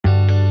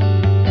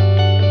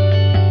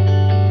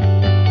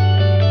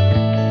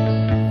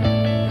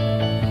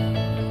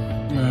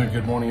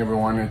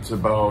everyone. It's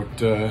about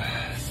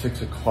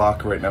 6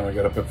 o'clock right now. I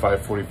got up at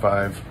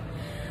 5:45.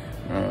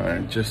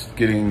 Just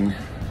getting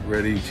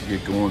ready to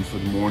get going for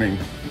the morning.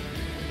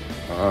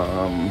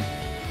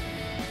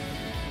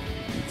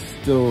 It's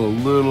still a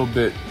little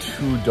bit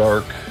too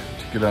dark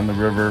to get on the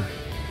river.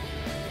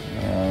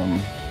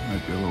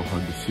 Might be a little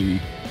hard to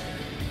see.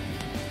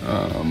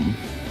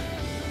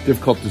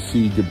 Difficult to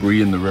see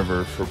debris in the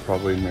river for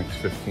probably the next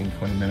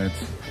 15-20 minutes.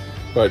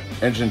 But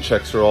engine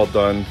checks are all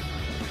done.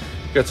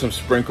 Got some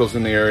sprinkles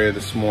in the area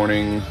this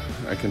morning.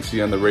 I can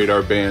see on the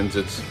radar bands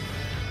it's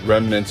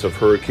remnants of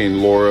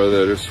Hurricane Laura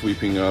that are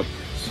sweeping up.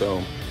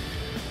 So,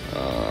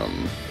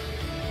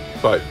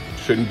 but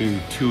shouldn't be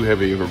too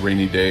heavy of a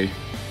rainy day.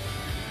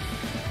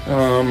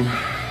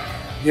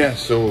 Yeah,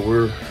 so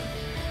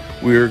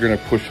we're gonna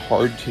push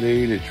hard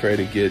today to try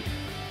to get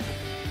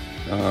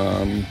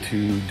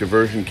to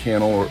Diversion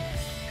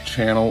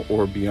Channel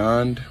or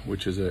beyond,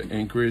 which is at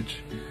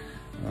Anchorage.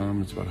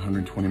 It's about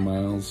 120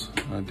 miles,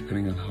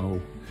 depending on how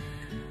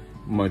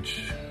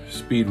much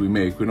speed we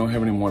make. We don't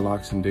have any more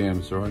locks and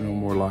dams. There are no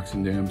more locks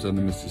and dams on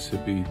the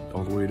Mississippi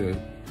all the way to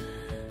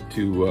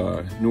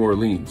New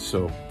Orleans,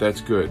 so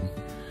that's good.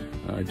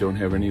 I don't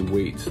have any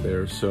weights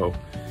there, so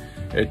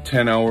at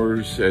 10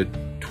 hours, at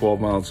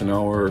 12 miles an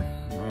hour,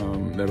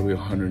 that'll be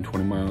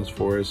 120 miles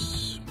for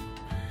us.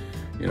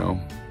 You know,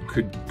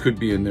 could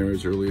be in there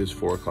as early as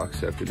 4 o'clock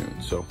this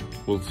afternoon, so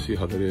we'll see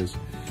how that is.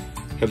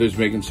 Heather's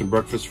making some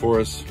breakfast for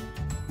us.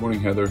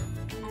 Morning, Heather.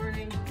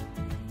 Morning.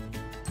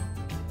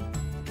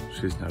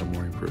 She's not a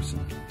morning person.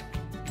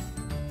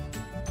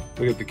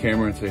 Look at the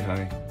camera and say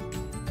hi.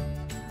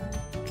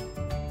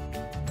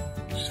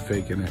 She's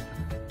faking it.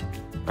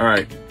 All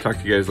right, talk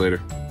to you guys later.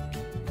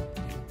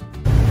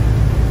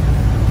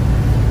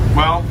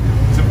 Well,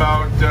 it's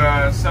about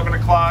 7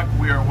 o'clock.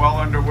 We are well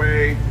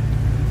underway.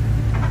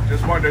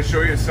 Just wanted to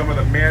show you some of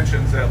the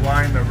mansions that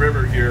line the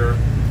river here.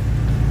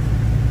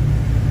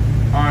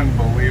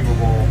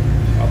 Unbelievable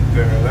up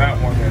there.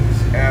 That one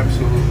is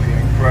absolutely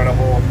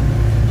incredible.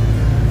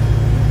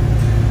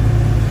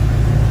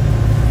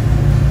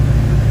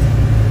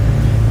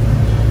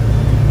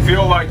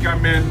 Feel like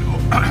I'm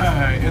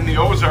in the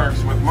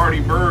Ozarks with Marty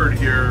Bird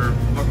here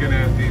looking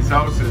at these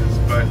houses,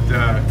 but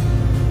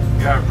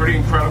yeah, pretty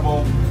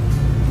incredible.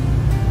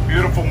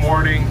 Beautiful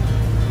morning.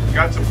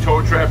 Got some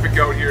tow traffic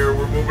out here.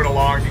 We're moving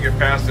along to get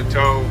past the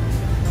tow,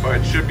 but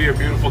it should be a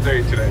beautiful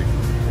day today.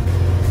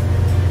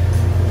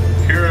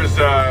 Here's,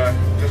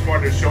 just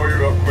wanted to show you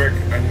real quick,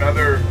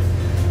 another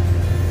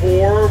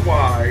 4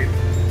 wide,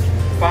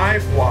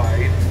 5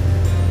 wide,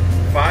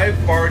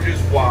 5 barges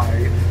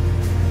wide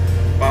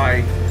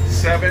by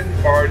 7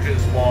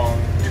 barges long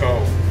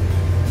tow.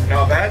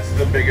 Now that's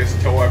the biggest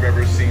tow I've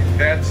ever seen.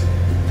 That's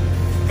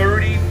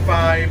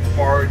 35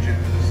 barges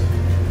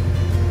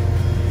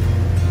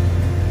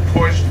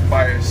pushed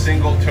by a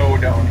single tow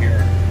down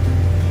here.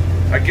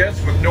 I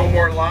guess with no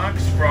more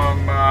locks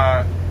from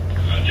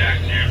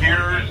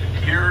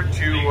here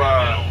to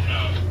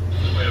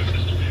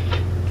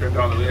turn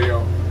down the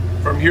radio.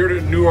 From here to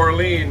New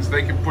Orleans,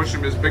 they can push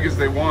them as big as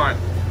they want.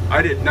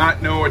 I did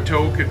not know a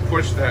tow could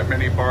push that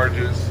many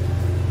barges.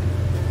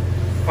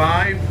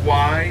 5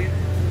 wide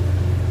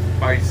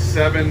by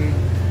 7.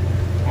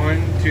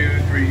 1, 2,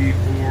 3,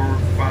 4,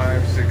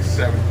 5, 6,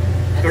 7.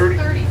 That's 30.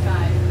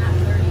 35, not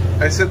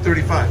 30. I said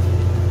 35.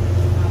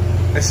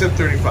 I said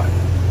 35.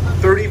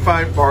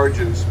 35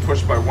 barges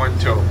pushed by one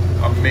tow.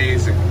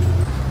 Amazing.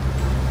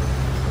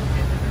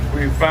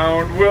 We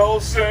found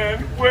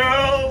Wilson.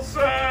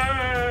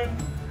 Wilson!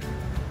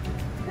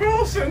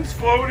 Wilson's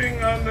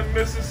floating on the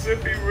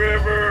Mississippi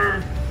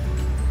River.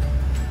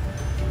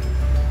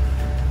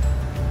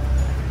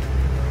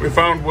 We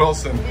found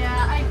Wilson. Yeah,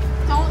 I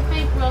don't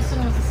think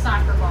Wilson was a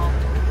soccer ball.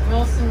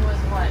 Wilson was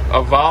what?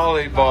 A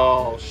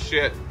volleyball.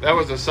 Shit, that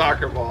was a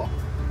soccer ball.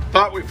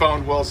 Thought we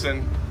found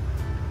Wilson.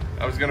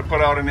 I was gonna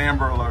put out an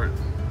Amber Alert.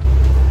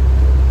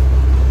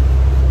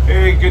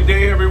 Hey, good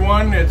day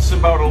everyone. It's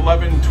about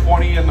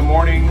 11:20 in the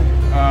morning.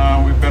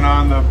 We've been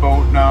on the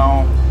boat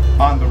now,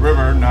 on the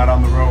river, not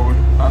on the road,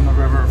 on the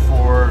river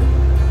for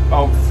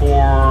about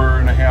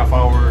 4.5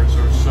 hours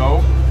or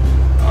so.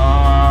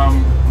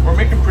 We're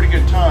making pretty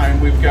good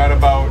time. We've got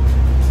about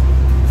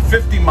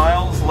 50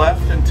 miles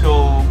left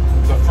until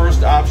the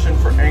first option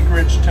for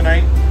Anchorage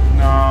tonight.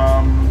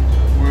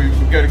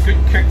 We've got a good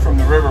kick from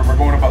the river. We're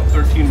going about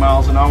 13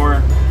 miles an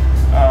hour.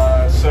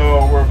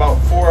 So we're about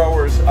 4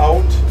 hours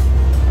out.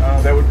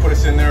 That would put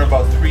us in there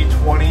about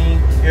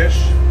 3:20-ish.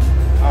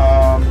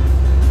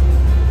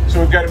 So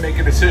we've got to make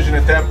a decision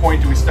at that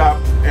point. Do we stop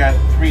at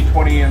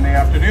 3:20 in the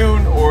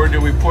afternoon, or do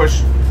we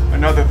push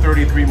another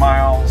 33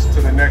 miles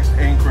to the next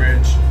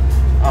Anchorage,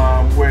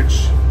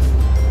 which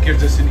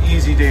gives us an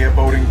easy day of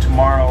boating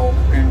tomorrow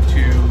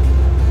into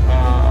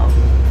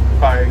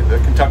by the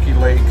Kentucky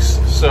lakes.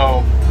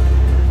 So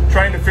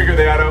trying to figure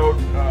that out.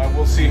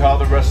 We'll see how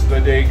the rest of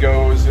the day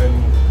goes,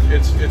 and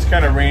it's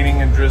kind of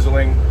raining and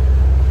drizzling.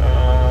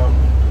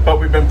 But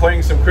we've been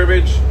playing some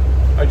cribbage.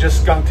 I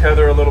just skunked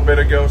Heather a little bit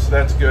ago, so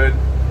that's good.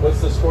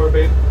 What's the score,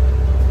 babe?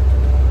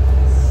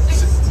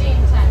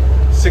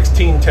 16-10.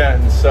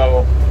 16:10,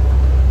 so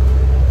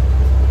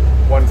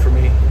 1 for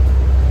me.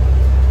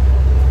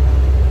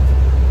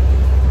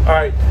 All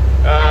right.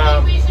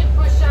 I think we should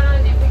push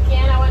on, if we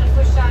can. I want to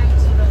push on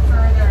to the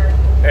further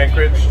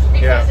Anchorage,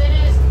 because yeah. it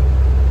is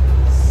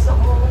so.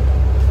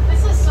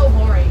 This is so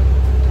boring.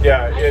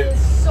 Yeah, It is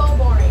so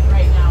boring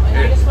right now, and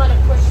I just want to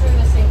push through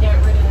this and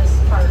get rid of this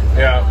part.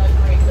 Yeah.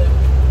 Great loop.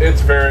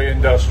 It's very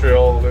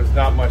industrial. There's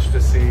not much to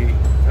see,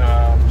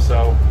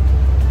 so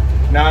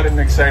not an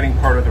exciting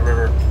part of the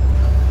river.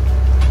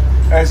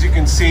 As you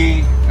can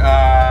see,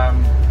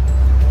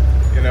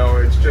 you know,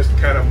 it's just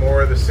kind of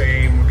more of the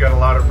same. We've got a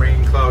lot of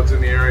rain clouds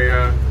in the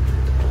area,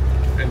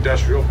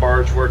 industrial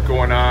barge work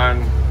going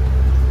on.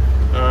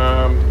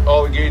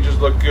 All the gauges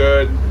look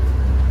good.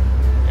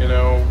 You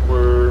know,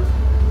 we're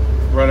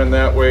running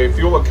that way.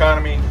 Fuel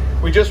economy,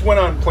 we just went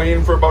on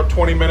plane for about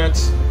 20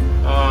 minutes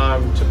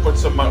to put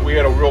some, we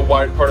had a real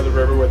wide part of the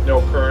river with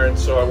no current,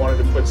 so I wanted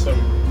to put some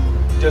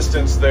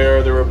distance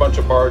there. There were a bunch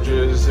of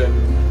barges and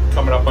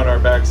coming up on our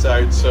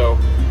backside, so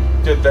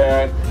did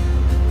that.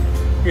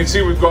 You can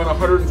see we've gone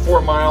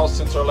 104 miles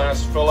since our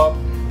last fill up,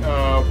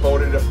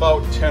 boated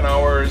about 10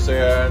 hours,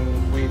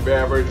 and we've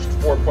averaged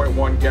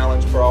 4.1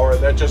 gallons per hour.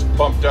 That just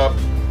bumped up.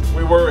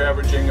 We were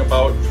averaging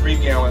about 3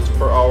 gallons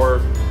per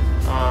hour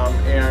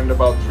and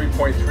about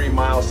 3.3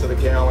 miles to the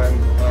gallon,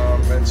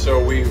 and so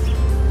we've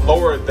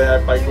lowered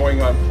that by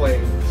going on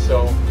plane.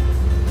 So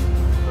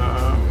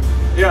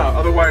yeah,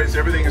 otherwise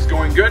everything is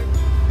going good,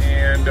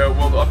 and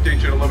we'll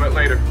update you a little bit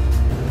later.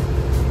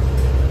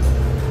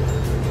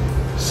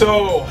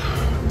 So,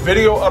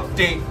 video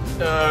update.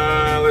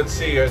 Let's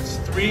see, it's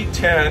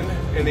 3:10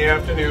 in the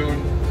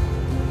afternoon.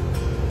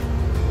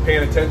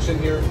 Paying attention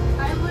here?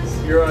 I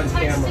was You're on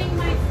texting camera.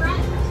 my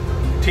friend.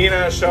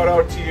 Tina, shout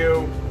out to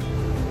you.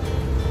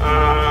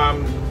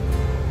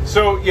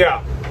 So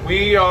yeah,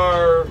 we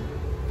were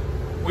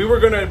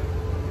gonna,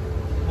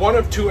 one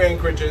of 2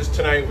 anchorages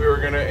tonight we were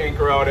gonna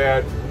anchor out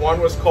at. One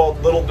was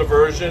called Little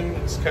Diversion.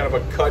 It's kind of a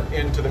cut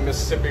into the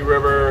Mississippi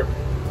River,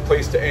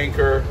 place to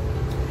anchor.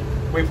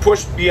 We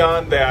pushed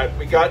beyond that.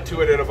 We got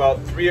to it at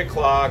about 3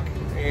 o'clock,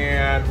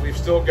 and we've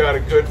still got a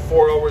good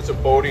 4 hours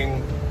of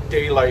boating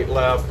daylight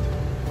left.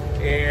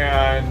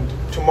 And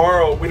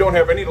tomorrow, we don't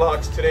have any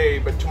locks today,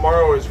 but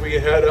tomorrow as we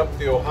head up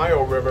the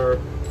Ohio River,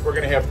 we're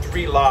gonna have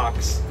 3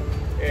 locks.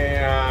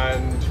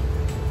 And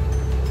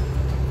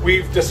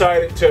we've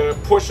decided to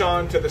push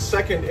on to the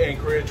second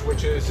anchorage,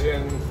 which is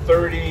in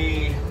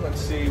 30,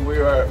 let's see, we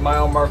are at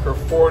mile marker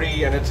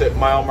 40, and it's at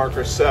mile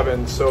marker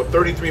 7. So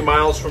 33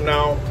 miles from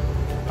now,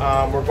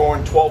 we're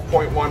going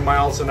 12.1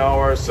 miles an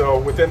hour. So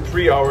within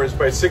 3 hours,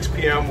 by 6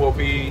 p.m., we'll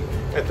be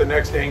at the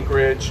next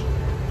anchorage.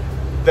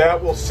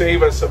 That will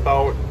save us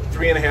about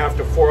 3.5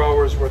 to 4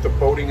 hours worth of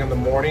boating in the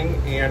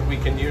morning, and we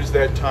can use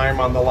that time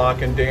on the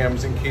lock and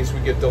dams in case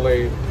we get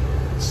delayed.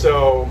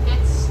 So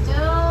It's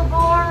still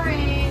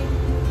boring.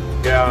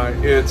 yeah,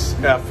 it's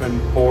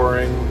effing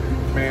boring,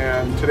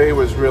 man. Today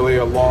was really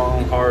a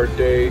long, hard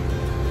day.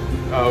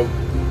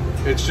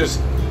 It's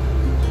just,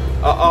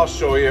 I'll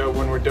show you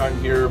when we're done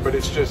here, but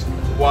it's just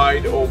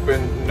wide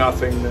open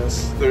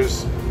nothingness.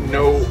 There's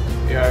no,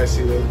 yeah, I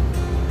see that.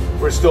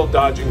 We're still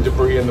dodging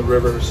debris in the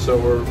river, so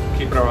we're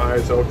keeping our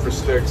eyes out for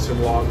sticks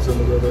and logs in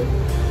the river.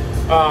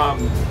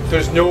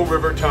 There's no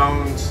river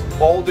towns.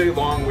 All day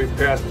long we've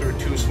passed through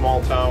 2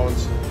 small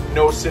towns,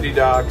 no city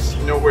docks,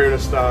 nowhere to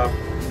stop.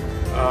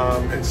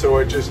 And so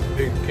it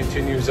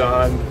continues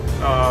on.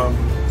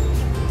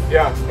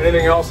 Yeah,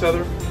 anything else,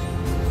 Heather?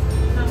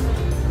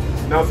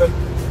 Nothing. Nothing?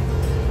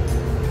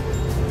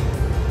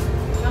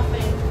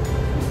 Nothing.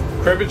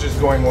 Cribbage is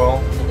going well.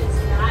 And it's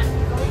not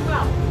going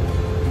well.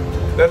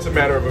 That's a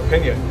matter of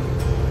opinion.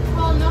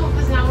 Well, no,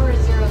 because now we're at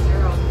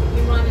 0-0.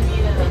 You wanted me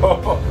to.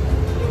 Oh,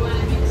 You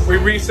wanted me to. we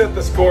reset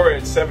the score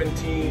at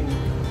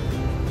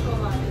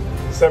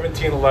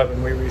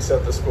 17-11. We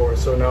reset the score,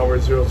 so now we're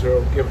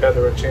 0-0. Give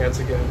Heather a chance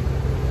again.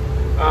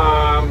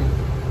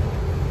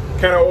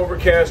 Kind of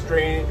overcast,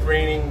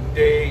 raining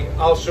day.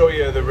 I'll show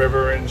you the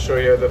river and show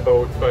you the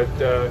boat, but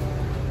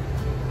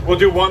we'll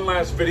do one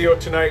last video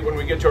tonight when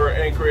we get to our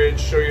anchorage,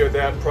 show you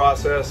that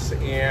process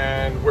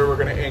and where we're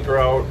going to anchor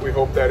out. We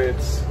hope that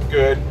it's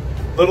good.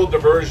 Little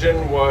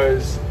Diversion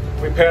was,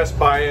 we passed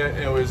by it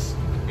and it was,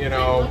 you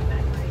know,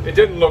 it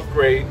didn't look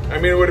great. I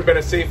mean, it would have been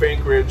a safe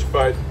anchorage,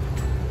 but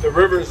the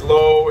river's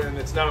low and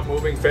it's not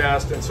moving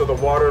fast, and so the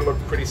water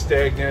looked pretty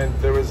stagnant.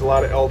 There was a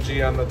lot of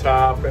algae on the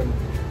top, and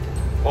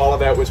all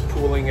of that was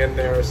pooling in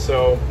there.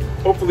 So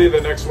hopefully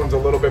the next one's a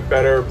little bit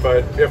better,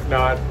 but if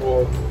not,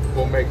 we'll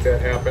make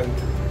that happen.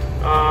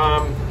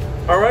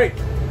 All right,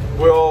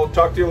 we'll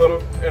talk to you in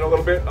a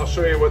little bit. I'll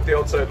show you what the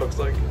outside looks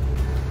like.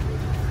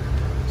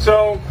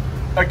 So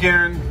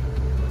again,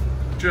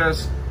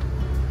 just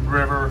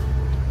river.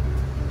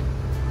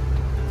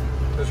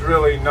 There's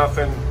really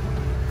nothing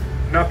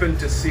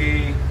to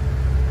see,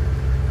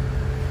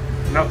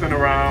 nothing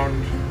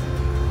around,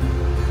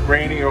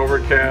 rainy,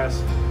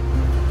 overcast.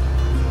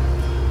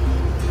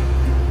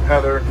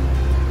 Heather.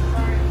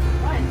 Sorry.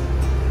 What?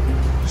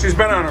 She's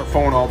been on her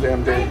phone all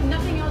damn I day. have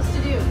nothing else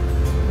to do.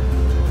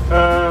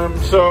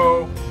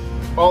 So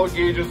all the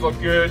gauges look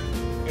good.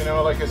 You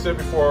know, like I said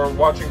before,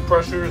 watching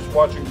pressures,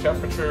 watching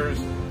temperatures,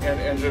 and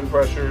engine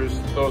pressures,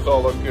 those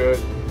all look good.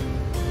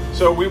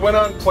 So we went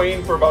on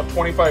plane for about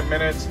 25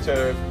 minutes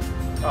to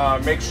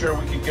make sure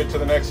we could get to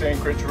the next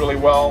anchorage really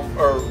well,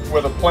 or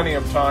with plenty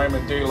of time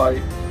and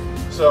daylight.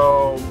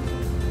 So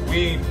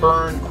we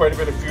burned quite a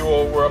bit of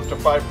fuel. We're up to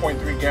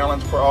 5.3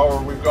 gallons per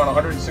hour. We've gone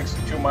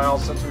 162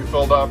 miles since we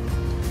filled up.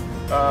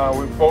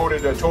 We've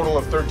boated a total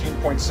of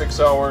 13.6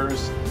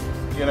 hours.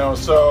 You know,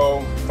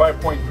 so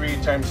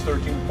 5.3 times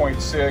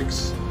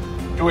 13.6.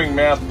 Doing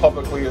math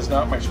publicly is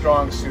not my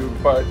strong suit,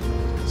 but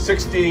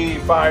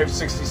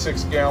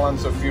 66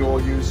 gallons of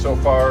fuel used so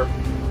far.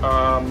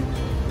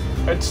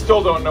 I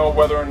still don't know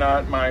whether or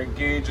not my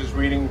gauge is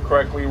reading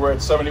correctly. We're at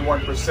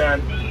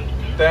 71%.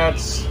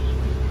 That's,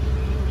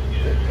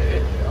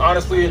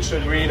 honestly, it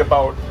should read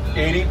about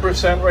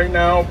 80% right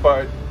now,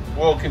 but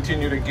we'll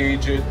continue to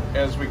gauge it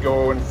as we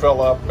go and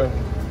fill up. And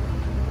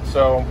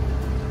so,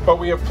 but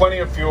we have plenty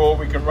of fuel.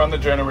 We can run the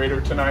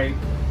generator tonight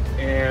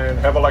and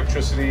have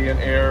electricity and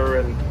air.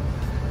 And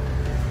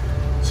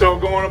so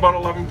going about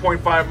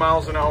 11.5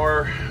 miles an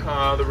hour.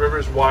 The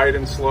river's wide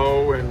and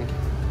slow, and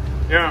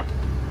yeah,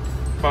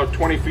 about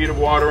 20 feet of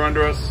water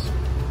under us.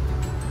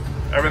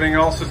 Everything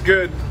else is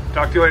good.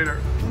 Talk to you later.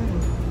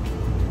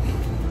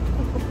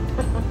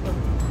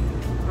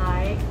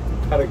 Hi.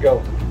 How'd it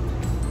go?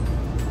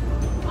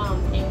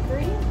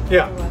 Anchoring?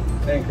 Yeah,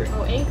 anchoring.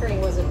 Oh, anchoring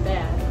wasn't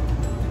bad.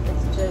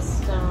 It's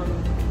just,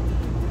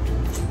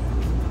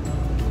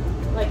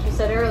 like you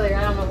said earlier,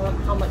 I don't know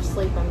how much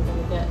sleep I'm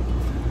going to get. So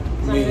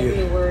I'm going to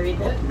be worried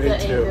that the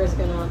anchor is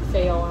going to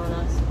fail on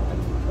us.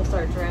 We'll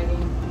start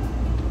dragging.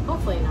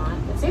 Hopefully not.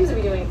 It seems to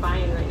be doing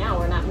fine right now.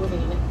 We're not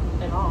moving it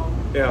at all.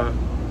 Yeah,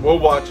 we'll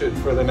watch it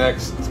for the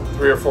next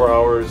 3 or 4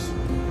 hours.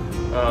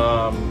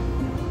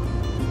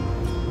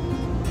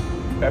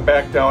 I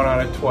backed down on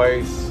it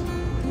twice,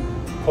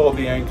 pulled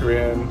the anchor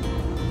in.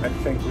 I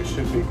think we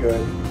should be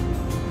good.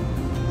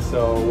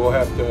 So we'll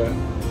have to,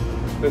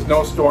 there's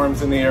no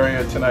storms in the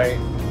area tonight.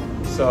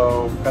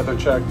 So Heather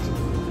checked.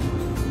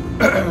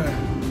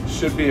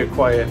 Should be a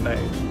quiet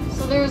night.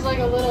 So there's like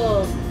a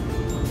little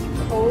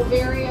cove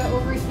area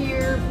over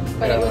here,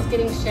 but it was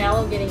getting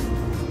shallow, getting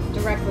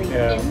directly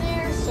in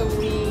there. So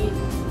we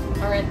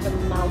are at the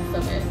mouth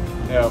of it.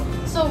 Yeah.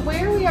 So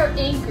where we are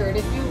anchored,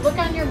 if you look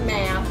on your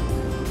map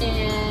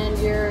and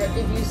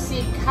if you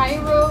see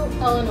Cairo,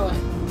 Illinois,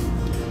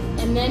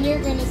 and then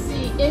you're going to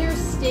see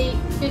Interstate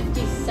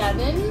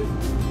 57,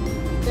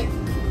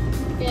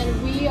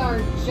 and we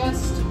are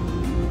just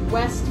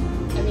west,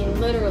 I mean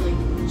literally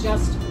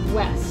just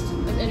west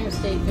of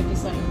Interstate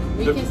 57.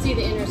 We can see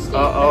the interstate.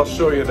 I'll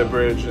show you the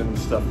bridge and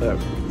stuff that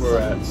we're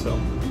at. So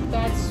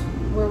that's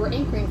where we're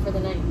anchoring for the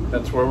night.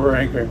 That's where we're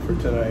anchoring for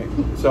tonight.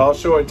 So I'll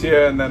show it to you,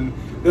 and then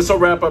this will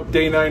wrap up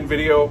day 9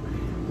 video.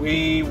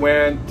 We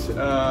went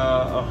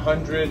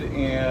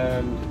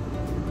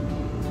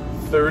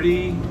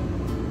 130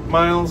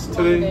 miles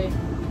today.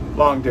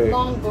 Long day.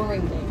 Long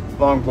boring day.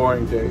 Long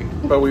boring day.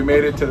 But we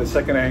made it to the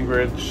second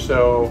anchorage.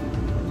 So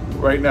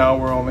right now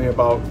we're only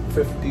about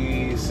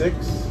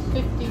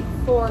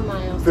 54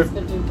 miles to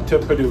Paducah. To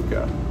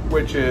Paducah,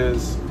 which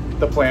is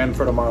the plan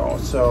for tomorrow.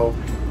 So,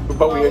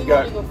 but we had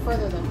got to go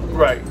further than Paducah.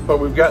 Right, but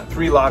we've got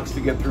 3 locks to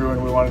get through,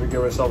 and we wanted to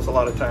give ourselves a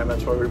lot of time.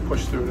 That's why we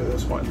pushed through to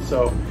this one.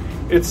 So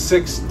it's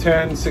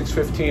 6:10,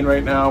 6:15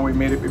 right now. We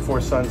made it before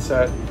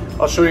sunset.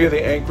 I'll show you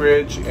the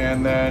anchorage,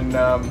 and then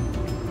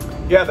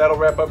yeah, that'll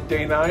wrap up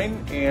day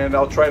 9. And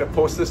I'll try to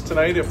post this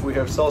tonight if we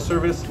have cell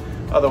service.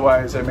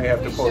 Otherwise, I may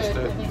have to post it.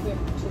 I think we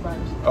have 2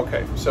 bars.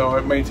 Okay, so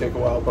it may take a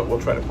while, but we'll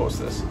try to post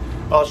this.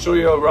 I'll show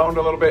you around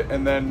a little bit,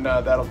 and then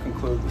that'll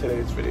conclude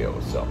today's video.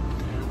 So,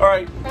 all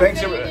right,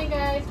 thanks everybody.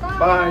 Guys. Bye.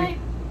 Bye.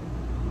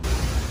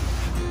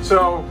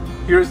 So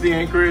here's the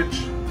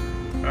anchorage.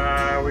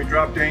 We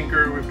dropped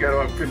anchor. We've got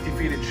about 50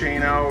 feet of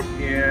chain out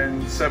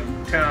in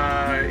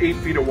 8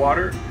 feet of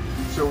water.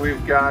 So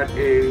we've got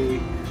a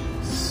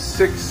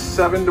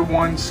 7 to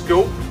 1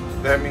 scope.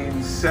 That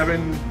means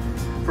 7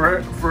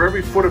 for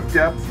every foot of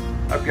depth.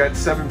 I've got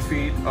 7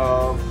 feet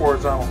of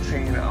horizontal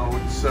chain out.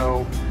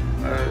 So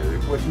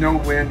with no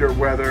wind or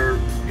weather,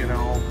 you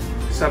know,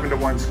 7 to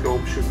 1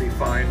 scope should be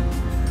fine.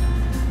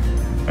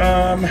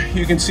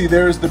 You can see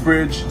there's the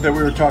bridge that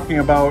we were talking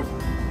about.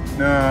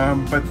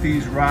 But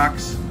these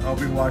rocks, I'll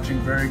be watching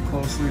very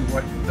closely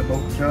what the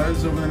boat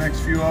does over the next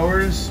few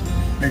hours.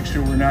 Make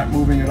sure we're not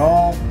moving at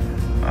all.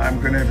 I'm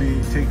going to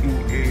be taking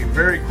a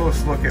very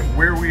close look at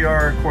where we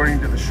are according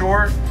to the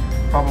shore.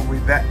 Probably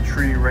that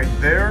tree right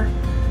there.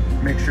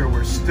 Make sure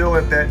we're still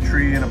at that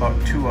tree in about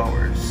 2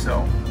 hours.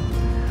 So,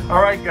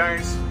 all right,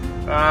 guys.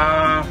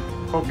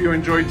 Hope you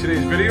enjoyed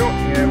today's video,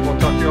 and we'll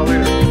talk to you all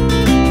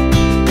later.